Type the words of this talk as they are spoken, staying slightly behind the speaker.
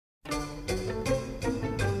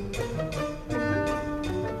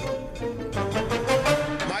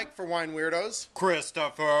Wine Weirdos.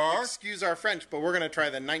 Christopher. Excuse our French, but we're going to try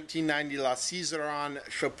the 1990 La Sizeranne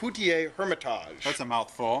Chapoutier Hermitage. That's a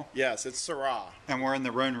mouthful. Yes, it's Syrah. And we're in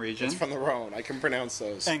the Rhône region. It's from the Rhône. I can pronounce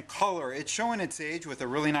those. And color, it's showing its age with a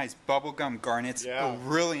really nice bubblegum garnet. Yeah. A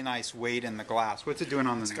really nice weight in the glass. What's it doing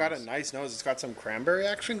on the nose? It's got a nice nose. It's got some cranberry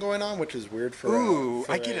action going on, which is weird for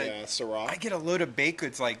I get a Syrah. I get a load of baked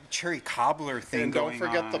goods like cherry cobbler thing and going on. don't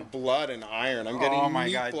forget the blood and iron. I'm getting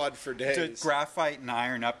meat blood for days. To graphite and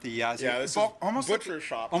iron up the yeah, this is almost butcher like,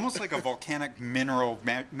 shop. Almost like a volcanic mineral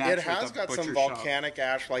match. It has got some volcanic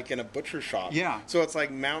ash like in a butcher shop. Yeah. So it's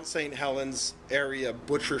like Mount St. Helens area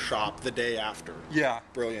butcher shop the day after. Yeah.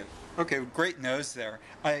 Brilliant. Okay, great nose there.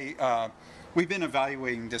 We've been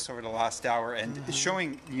evaluating this over the last hour and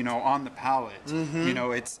showing, on the palate,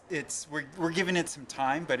 we're giving it some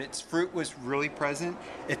time, but its fruit was really present.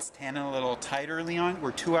 It's tannin a little tighter, Leon.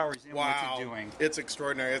 We're 2 hours in. Wow. What's it doing? It's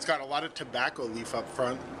extraordinary. It's got a lot of tobacco leaf up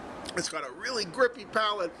front. It's got a really grippy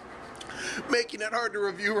palate, making it hard to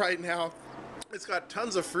review right now. It's got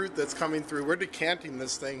tons of fruit that's coming through. We're decanting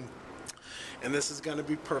this thing, and this is going to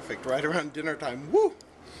be perfect right around dinner time. Woo!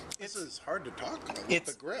 This is hard to talk about with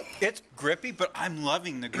the grip. It's grippy, but I'm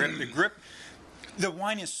loving the grip. The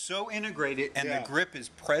wine is so integrated, and the grip is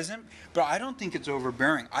present, but I don't think it's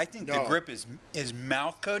overbearing. I think the grip is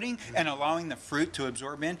mouth coating and allowing the fruit to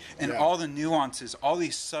absorb in, and all the nuances, all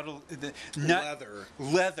these subtle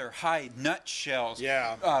leather, hide, nut shells,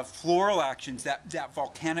 floral actions, that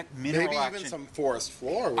volcanic mineral maybe action. even some forest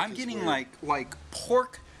floor. I'm getting like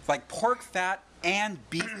pork fat and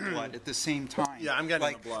beef blood at the same time. Yeah, I'm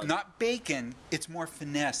getting the blood. Not bacon, it's more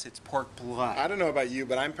finesse, it's pork blood. I don't know about you,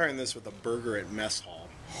 but I'm pairing this with a burger at mess hall.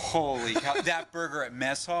 Holy cow, that burger at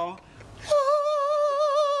mess hall?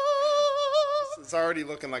 It's already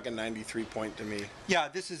looking like a 93 point to me. Yeah,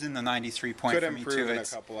 this is in the 93 point Could for me too. Could improve in a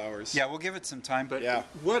couple hours. Yeah, we'll give it some time, but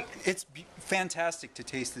it's fantastic to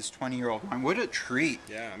taste this 20-year-old wine. What a treat.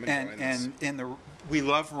 Yeah, I'm enjoying this. And we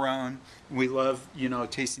love Rhône. We love,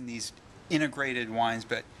 tasting these integrated wines,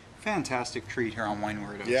 but fantastic treat here on Wine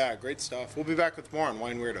Weirdos. Yeah, great stuff. We'll be back with more on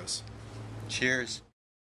Wine Weirdos. Cheers.